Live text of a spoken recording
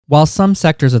While some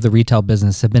sectors of the retail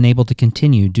business have been able to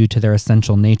continue due to their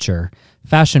essential nature,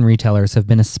 fashion retailers have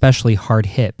been especially hard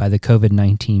hit by the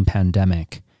COVID-19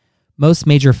 pandemic. Most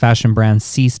major fashion brands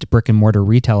ceased brick-and-mortar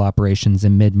retail operations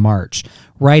in mid-March,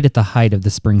 right at the height of the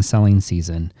spring selling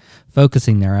season,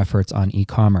 focusing their efforts on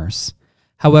e-commerce.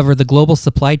 However, the global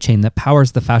supply chain that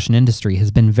powers the fashion industry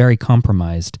has been very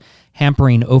compromised,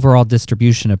 hampering overall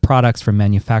distribution of products from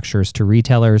manufacturers to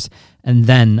retailers and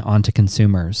then on to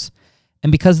consumers.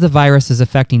 And because the virus is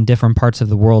affecting different parts of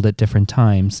the world at different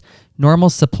times, normal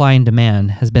supply and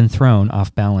demand has been thrown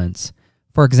off balance.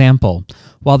 For example,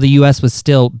 while the US was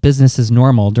still business as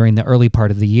normal during the early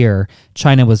part of the year,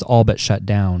 China was all but shut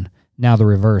down. Now the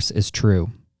reverse is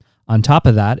true. On top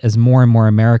of that, as more and more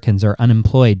Americans are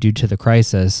unemployed due to the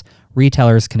crisis,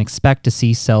 retailers can expect to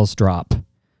see sales drop.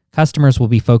 Customers will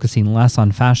be focusing less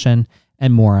on fashion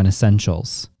and more on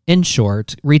essentials. In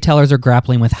short, retailers are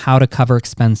grappling with how to cover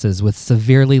expenses with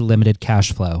severely limited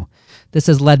cash flow. This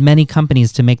has led many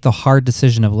companies to make the hard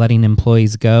decision of letting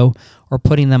employees go or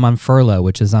putting them on furlough,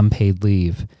 which is unpaid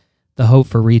leave. The hope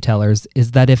for retailers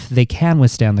is that if they can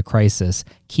withstand the crisis,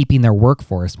 keeping their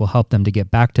workforce will help them to get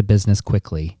back to business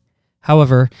quickly.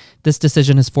 However, this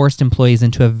decision has forced employees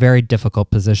into a very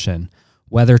difficult position,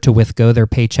 whether to withgo their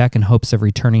paycheck in hopes of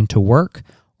returning to work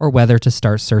or whether to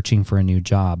start searching for a new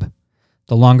job.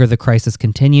 The longer the crisis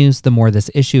continues, the more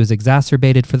this issue is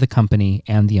exacerbated for the company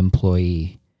and the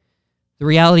employee. The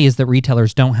reality is that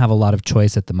retailers don't have a lot of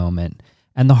choice at the moment,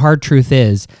 and the hard truth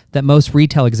is that most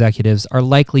retail executives are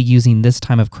likely using this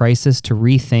time of crisis to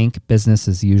rethink business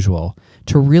as usual,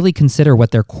 to really consider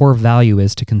what their core value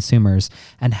is to consumers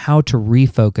and how to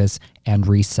refocus and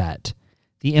reset.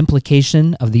 The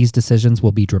implication of these decisions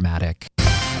will be dramatic.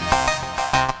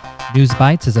 News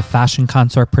Bites is a Fashion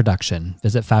Consort production.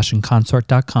 Visit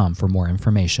fashionconsort.com for more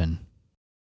information.